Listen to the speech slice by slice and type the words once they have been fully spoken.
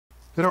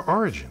that our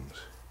origins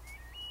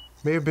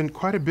may have been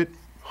quite a bit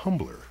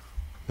humbler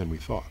than we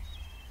thought.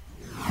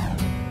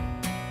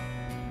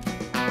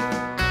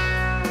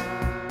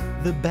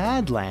 The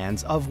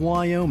Badlands of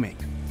Wyoming.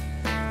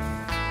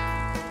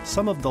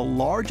 Some of the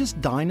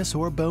largest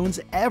dinosaur bones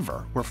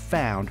ever were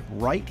found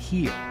right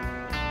here.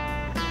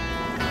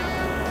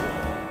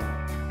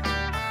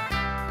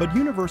 But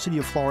University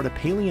of Florida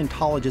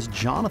paleontologist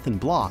Jonathan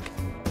Block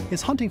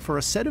is hunting for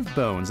a set of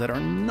bones that are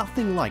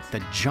nothing like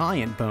the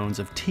giant bones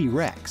of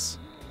T-Rex.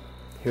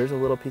 Here's a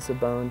little piece of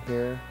bone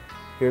here.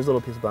 Here's a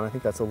little piece of bone. I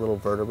think that's a little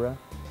vertebra.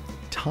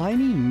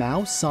 Tiny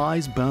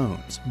mouse-sized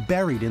bones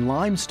buried in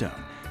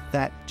limestone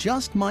that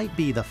just might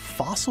be the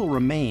fossil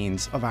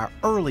remains of our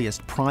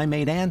earliest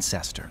primate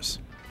ancestors.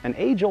 An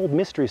age-old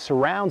mystery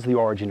surrounds the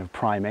origin of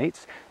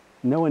primates.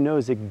 No one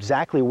knows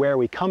exactly where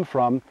we come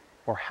from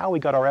or how we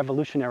got our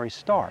evolutionary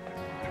start.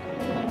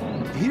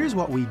 Here's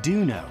what we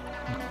do know.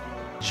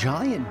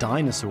 Giant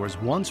dinosaurs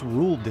once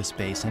ruled this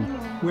basin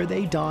where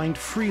they dined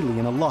freely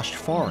in a lush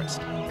forest.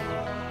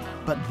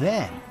 But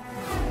then,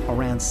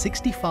 around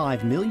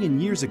 65 million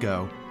years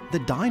ago, the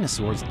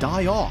dinosaurs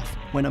die off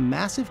when a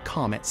massive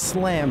comet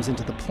slams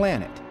into the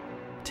planet.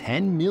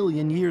 10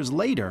 million years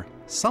later,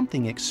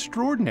 something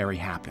extraordinary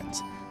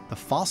happens. The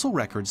fossil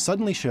record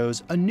suddenly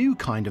shows a new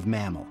kind of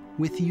mammal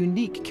with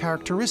unique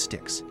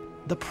characteristics,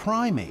 the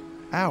primate,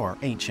 our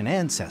ancient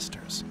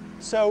ancestors.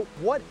 So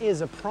what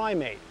is a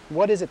primate?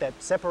 What is it that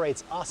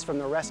separates us from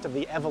the rest of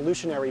the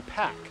evolutionary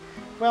pack?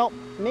 Well,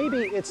 maybe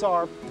it's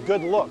our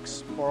good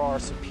looks or our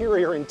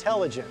superior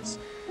intelligence.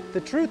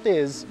 The truth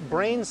is,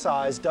 brain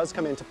size does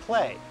come into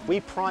play. We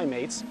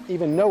primates,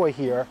 even Noah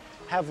here,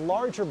 have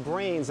larger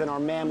brains than our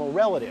mammal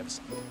relatives.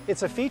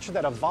 It's a feature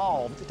that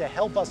evolved to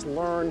help us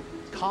learn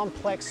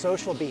complex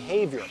social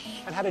behavior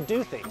and how to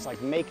do things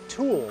like make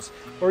tools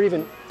or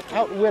even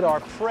outwit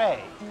our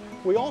prey.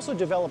 We also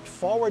developed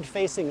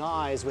forward-facing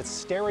eyes with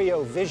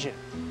stereo vision.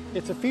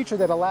 It's a feature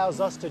that allows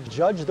us to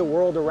judge the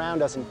world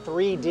around us in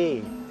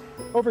 3D.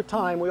 Over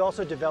time, we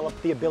also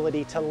developed the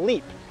ability to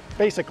leap,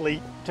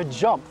 basically to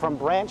jump from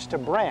branch to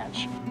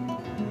branch,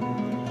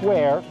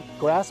 where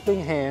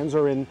grasping hands,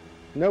 or in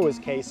Noah's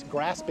case,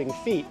 grasping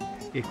feet,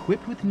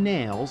 equipped with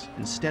nails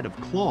instead of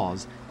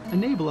claws,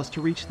 enable us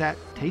to reach that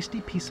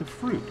tasty piece of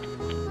fruit.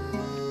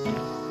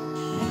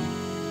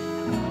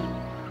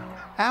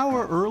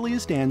 Our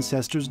earliest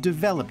ancestors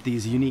developed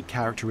these unique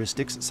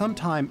characteristics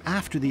sometime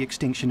after the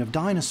extinction of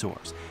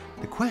dinosaurs.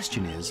 The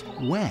question is,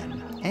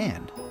 when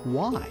and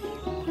why?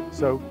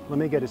 So let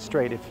me get it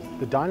straight. If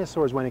the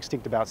dinosaurs went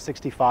extinct about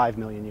 65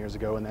 million years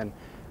ago and then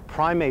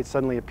primates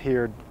suddenly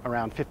appeared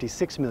around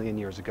 56 million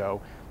years ago,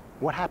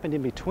 what happened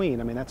in between?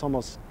 I mean, that's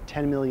almost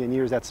 10 million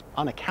years that's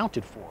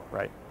unaccounted for.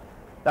 Right.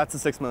 That's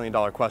a $6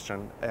 million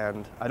question,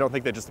 and I don't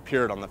think they just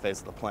appeared on the face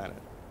of the planet.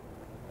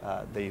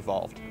 They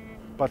evolved.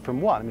 But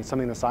from what? I mean,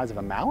 something the size of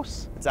a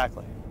mouse?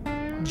 Exactly.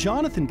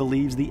 Jonathan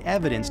believes the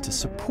evidence to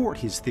support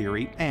his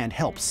theory and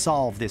help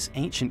solve this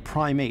ancient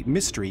primate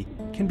mystery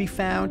can be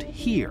found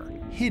here,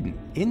 hidden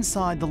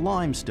inside the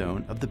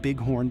limestone of the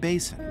Bighorn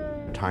Basin.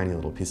 A tiny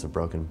little piece of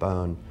broken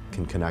bone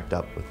can connect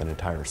up with an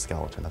entire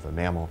skeleton of a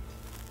mammal.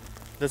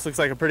 This looks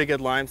like a pretty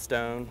good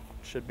limestone.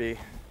 Should be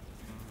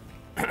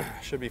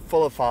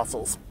full of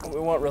fossils.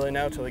 We won't really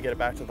know till we get it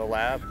back to the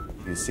lab.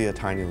 You see a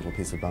tiny little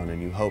piece of bone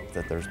and you hope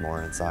that there's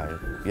more inside.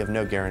 You have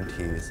no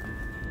guarantees,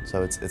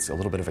 so it's a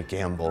little bit of a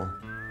gamble.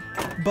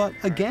 But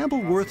a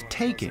gamble worth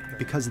taking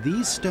because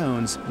these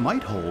stones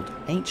might hold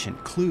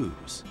ancient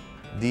clues.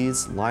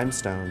 These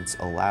limestones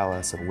allow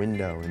us a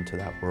window into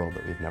that world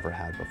that we've never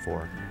had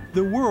before.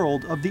 The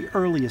world of the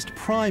earliest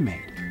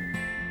primate.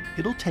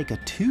 It'll take a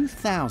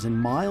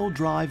 2,000-mile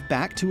drive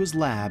back to his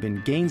lab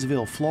in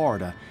Gainesville,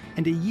 Florida,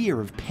 and a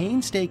year of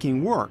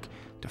painstaking work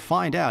to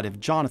find out if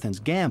Jonathan's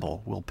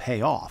gamble will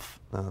pay off.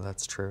 Oh,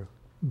 that's true.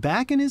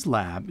 Back in his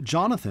lab,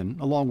 Jonathan,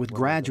 along with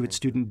graduate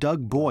student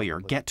Doug Boyer,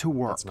 get to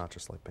work. It's not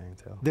just like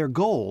bangtail. Their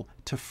goal,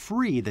 to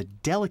free the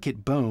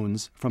delicate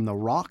bones from the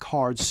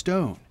rock-hard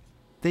stone.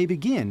 They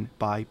begin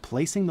by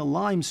placing the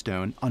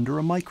limestone under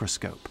a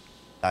microscope.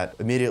 That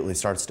immediately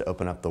starts to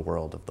open up the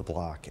world of the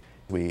block.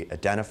 We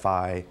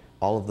identify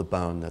all of the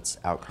bone that's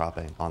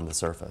outcropping on the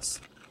surface.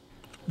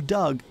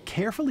 Doug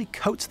carefully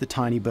coats the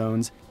tiny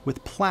bones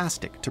with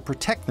plastic to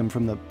protect them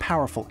from the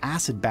powerful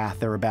acid bath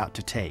they're about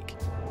to take.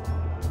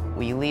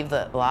 We leave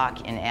the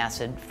block in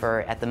acid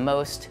for, at the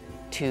most,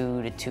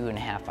 2 to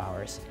 2.5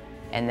 hours,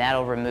 and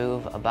that'll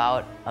remove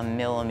about a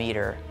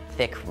millimeter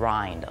thick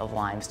rind of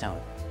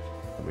limestone.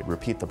 We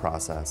repeat the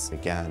process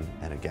again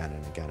and again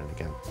and again and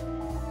again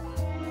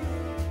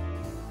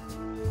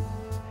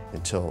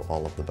until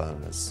all of the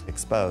bone is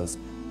exposed.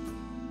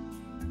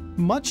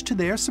 Much to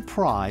their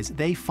surprise,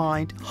 they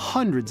find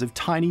hundreds of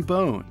tiny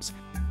bones.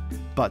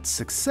 But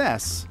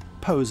success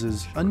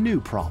poses a new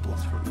problem.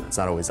 It's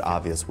not always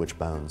obvious which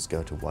bones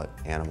go to what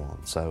animal,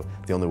 so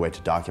the only way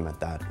to document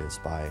that is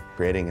by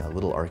creating a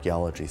little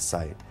archaeology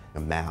site, a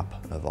map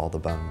of all the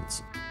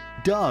bones.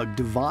 Doug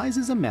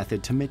devises a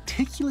method to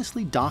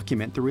meticulously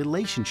document the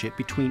relationship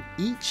between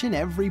each and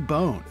every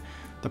bone.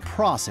 The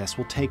process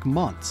will take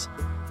months.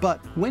 But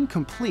when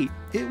complete,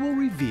 it will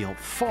reveal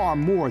far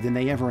more than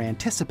they ever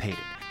anticipated.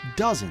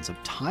 Dozens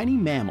of tiny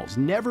mammals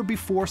never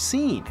before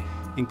seen,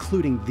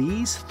 including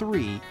these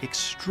 3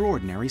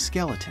 extraordinary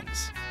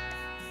skeletons.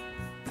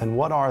 And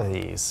what are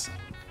these?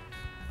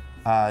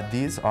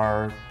 These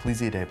are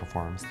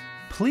Plesiadapiforms.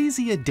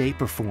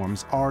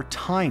 Plesiadapiforms are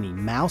tiny,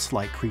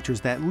 mouse-like creatures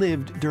that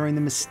lived during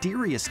the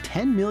mysterious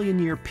 10 million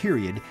year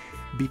period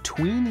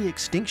between the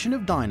extinction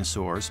of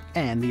dinosaurs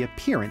and the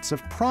appearance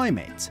of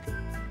primates.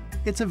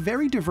 It's a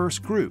very diverse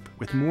group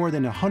with more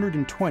than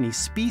 120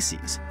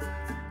 species,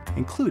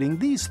 including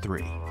these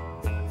 3.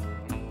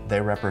 They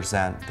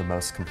represent the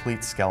most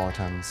complete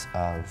skeletons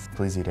of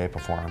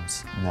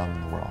Plesiadapiforms known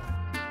in the world.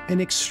 An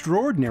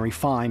extraordinary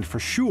find for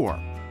sure,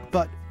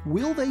 but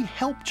will they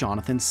help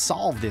Jonathan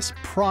solve this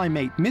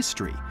primate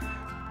mystery?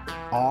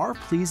 Are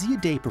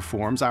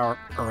Plesiadapiforms our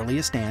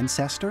earliest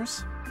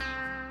ancestors?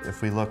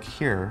 If we look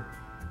here,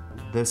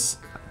 this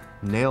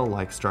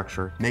nail-like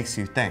structure makes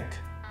you think,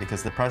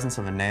 because the presence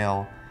of a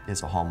nail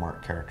is a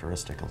hallmark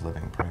characteristic of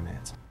living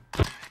primates.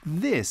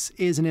 This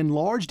is an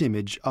enlarged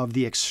image of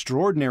the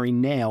extraordinary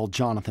nail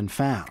Jonathan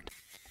found.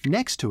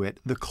 Next to it,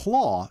 the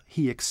claw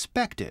he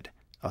expected,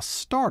 a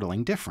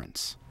startling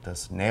difference.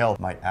 This nail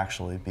might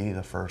actually be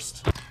the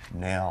first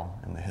nail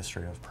in the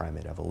history of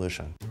primate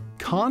evolution.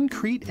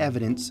 Concrete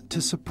evidence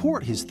to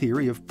support his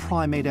theory of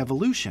primate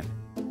evolution.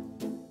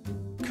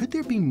 Could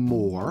there be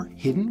more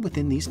hidden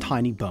within these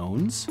tiny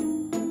bones?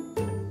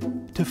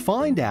 To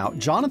find out,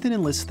 Jonathan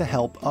enlists the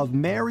help of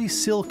Mary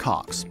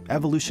Silcox,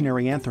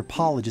 evolutionary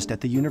anthropologist at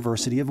the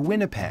University of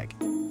Winnipeg.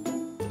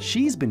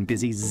 She's been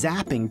busy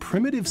zapping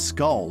primitive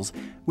skulls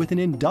with an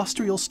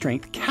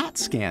industrial-strength CAT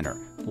scanner,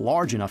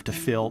 large enough to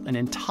fill an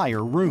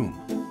entire room.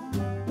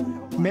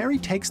 Mary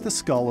takes the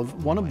skull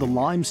of one of the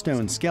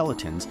limestone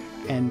skeletons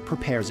and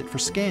prepares it for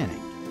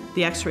scanning.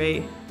 The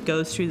X-ray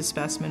goes through the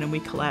specimen and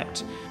we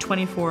collect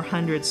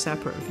 2,400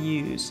 separate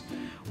views,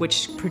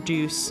 which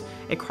produce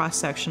a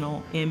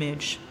cross-sectional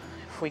image.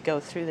 If we go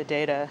through the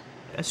data,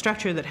 a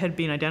structure that had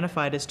been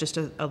identified as just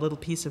a little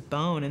piece of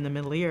bone in the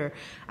middle ear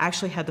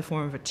actually had the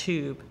form of a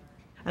tube.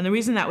 And the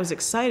reason that was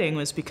exciting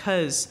was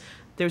because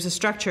there's a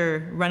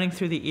structure running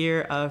through the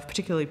ear of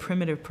particularly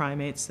primitive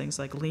primates, things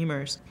like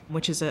lemurs,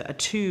 which is a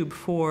tube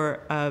for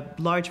a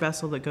large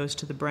vessel that goes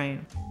to the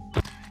brain.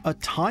 A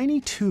tiny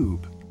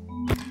tube,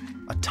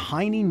 a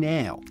tiny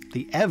nail.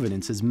 The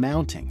evidence is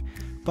mounting.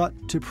 But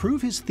to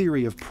prove his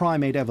theory of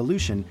primate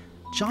evolution,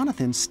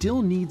 Jonathan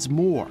still needs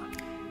more.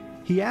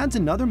 He adds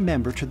another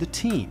member to the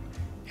team,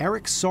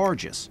 Eric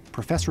Sargis,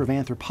 professor of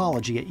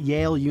anthropology at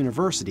Yale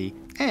University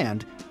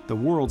and the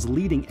world's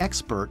leading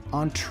expert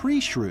on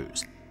tree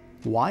shrews.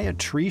 Why a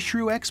tree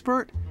shrew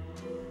expert?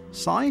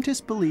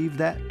 Scientists believe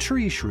that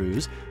tree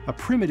shrews, a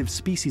primitive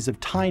species of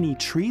tiny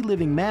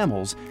tree-living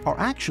mammals, are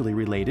actually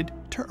related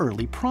to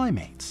early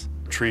primates.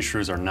 Tree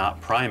shrews are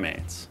not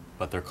primates,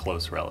 but they're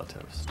close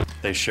relatives.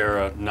 They share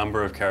a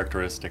number of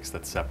characteristics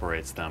that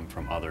separates them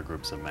from other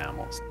groups of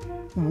mammals.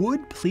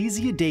 Would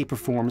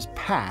Plesiadapiforms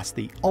pass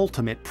the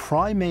ultimate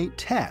primate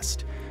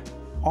test?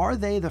 Are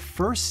they the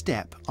first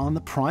step on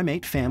the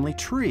primate family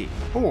tree,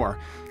 or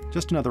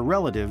just another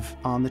relative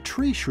on the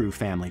tree shrew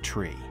family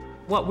tree?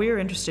 What we were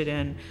interested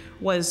in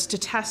was to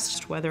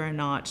test whether or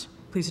not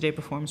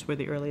Plesiadapiforms were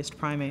the earliest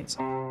primates.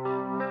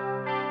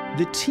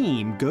 The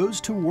team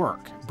goes to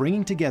work,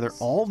 bringing together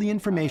all the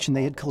information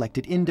they had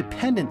collected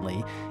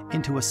independently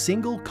into a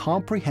single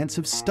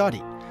comprehensive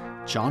study.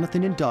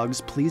 Jonathan and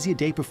Doug's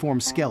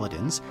Plesiadapiform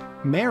skeletons,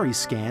 Mary's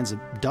scans of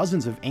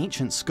dozens of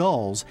ancient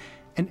skulls,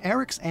 and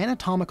Eric's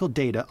anatomical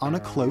data on a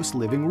close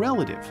living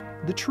relative,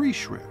 the tree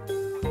shrew.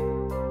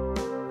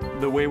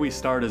 The way we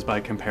start is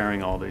by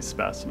comparing all these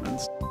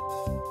specimens.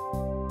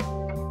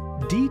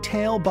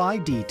 Detail by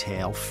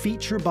detail,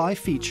 feature by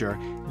feature,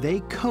 they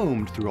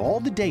combed through all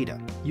the data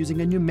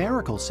using a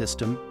numerical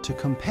system to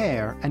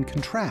compare and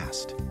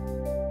contrast.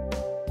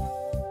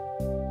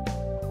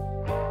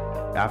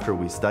 After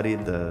we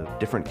studied the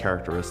different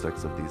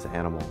characteristics of these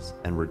animals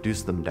and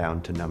reduced them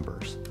down to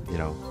numbers,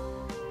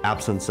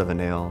 absence of a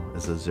nail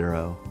is a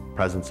 0,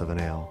 presence of a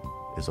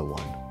nail is a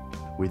 1.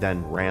 We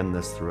then ran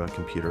this through a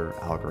computer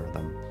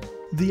algorithm.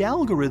 The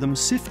algorithm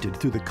sifted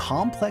through the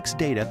complex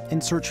data in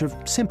search of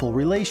simple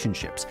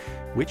relationships.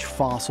 Which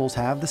fossils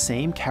have the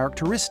same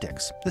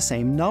characteristics, the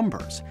same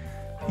numbers?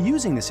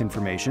 Using this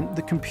information,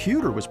 the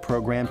computer was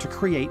programmed to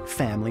create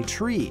family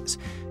trees,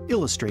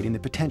 illustrating the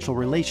potential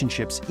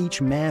relationships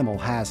each mammal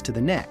has to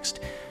the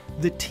next.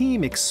 The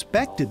team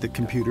expected the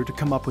computer to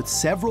come up with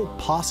several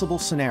possible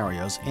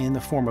scenarios in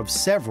the form of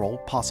several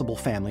possible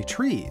family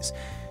trees.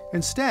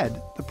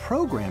 Instead, the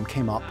program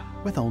came up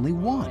with only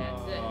one.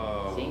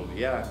 Oh,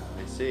 yeah,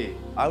 I see.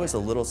 I was a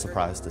little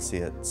surprised to see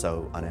it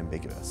so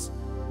unambiguous.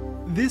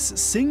 This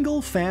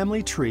single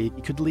family tree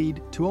could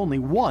lead to only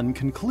one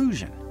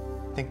conclusion.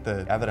 I think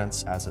the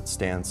evidence as it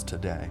stands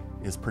today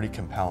is pretty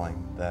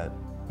compelling that,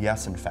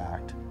 yes, in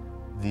fact,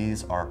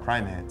 these are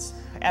primates.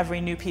 Every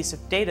new piece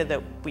of data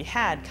that we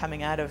had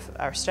coming out of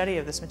our study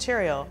of this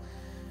material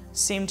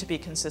seemed to be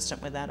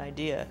consistent with that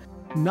idea.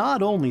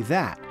 Not only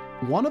that,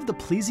 One of the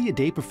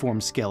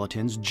plesiadapiform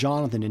skeletons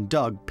Jonathan and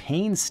Doug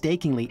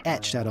painstakingly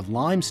etched out of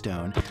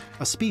limestone,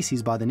 a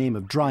species by the name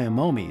of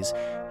Dryomomes,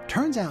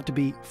 turns out to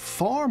be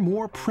far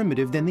more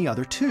primitive than the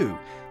other two,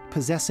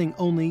 possessing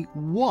only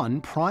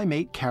one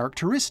primate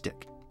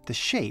characteristic, the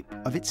shape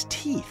of its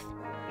teeth.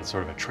 It's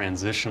sort of a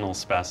transitional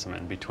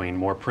specimen between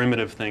more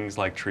primitive things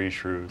like tree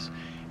shrews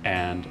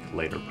and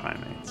later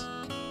primates.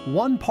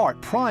 One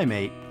part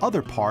primate,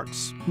 other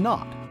parts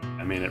not.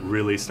 I mean, it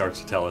really starts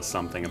to tell us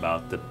something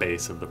about the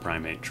base of the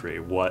primate tree,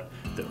 what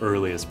the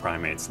earliest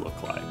primates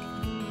look like.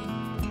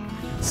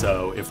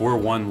 So if we're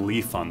one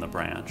leaf on the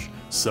branch,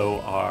 so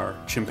are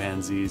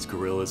chimpanzees,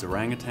 gorillas,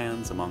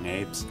 orangutans among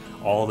apes,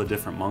 all the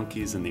different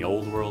monkeys in the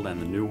Old World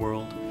and the New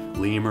World,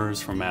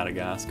 lemurs from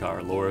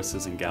Madagascar,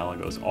 lorises and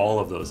galagos, all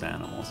of those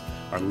animals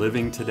are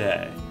living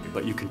today,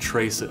 but you can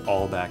trace it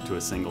all back to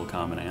a single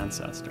common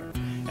ancestor.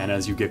 And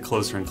as you get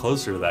closer and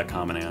closer to that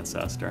common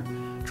ancestor,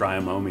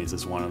 Dryomomes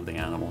is one of the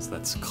animals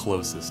that's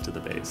closest to the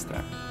base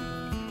there.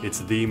 It's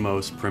the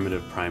most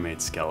primitive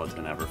primate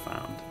skeleton ever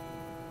found,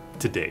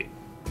 to date.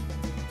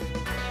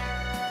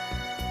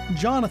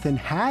 Jonathan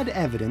had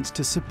evidence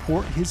to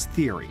support his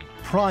theory.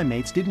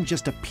 Primates didn't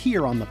just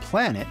appear on the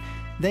planet,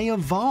 they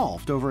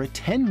evolved over a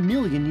 10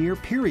 million year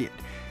period.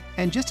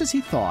 And just as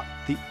he thought,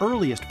 the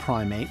earliest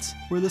primates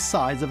were the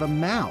size of a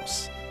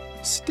mouse.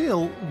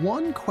 Still,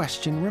 one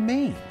question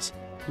remains.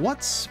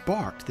 What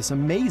sparked this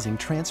amazing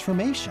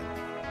transformation?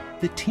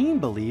 The team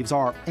believes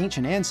our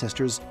ancient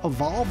ancestors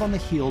evolved on the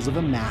heels of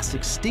a mass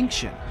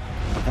extinction.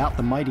 Without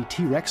the mighty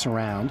T-Rex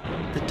around,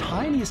 the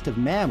tiniest of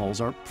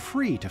mammals are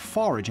free to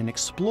forage and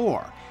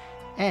explore.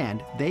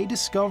 And they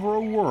discover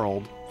a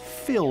world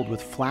filled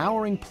with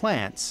flowering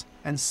plants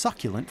and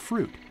succulent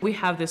fruit. We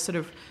have this sort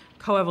of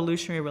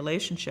coevolutionary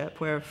relationship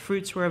where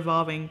fruits were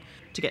evolving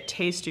to get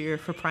tastier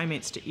for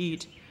primates to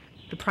eat.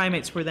 The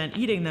primates were then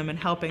eating them and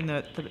helping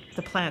the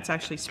plants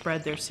actually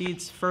spread their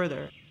seeds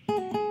further.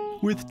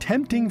 With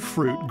tempting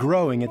fruit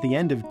growing at the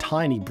end of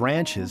tiny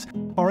branches,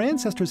 our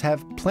ancestors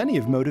have plenty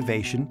of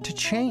motivation to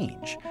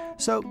change.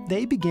 So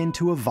they begin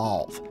to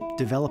evolve,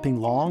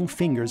 developing long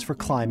fingers for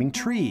climbing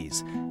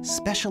trees,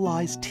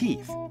 specialized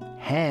teeth,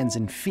 hands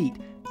and feet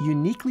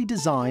uniquely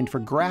designed for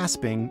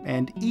grasping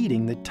and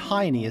eating the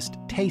tiniest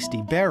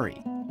tasty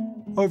berry.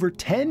 Over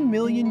 10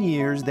 million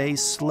years, they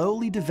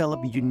slowly develop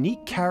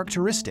unique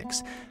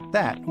characteristics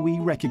that we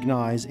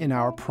recognize in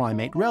our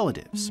primate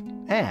relatives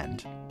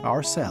and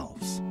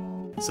ourselves.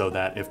 So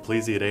that if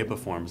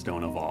plesiadapiforms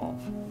don't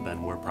evolve,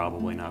 then we're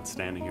probably not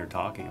standing here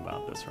talking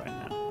about this right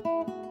now.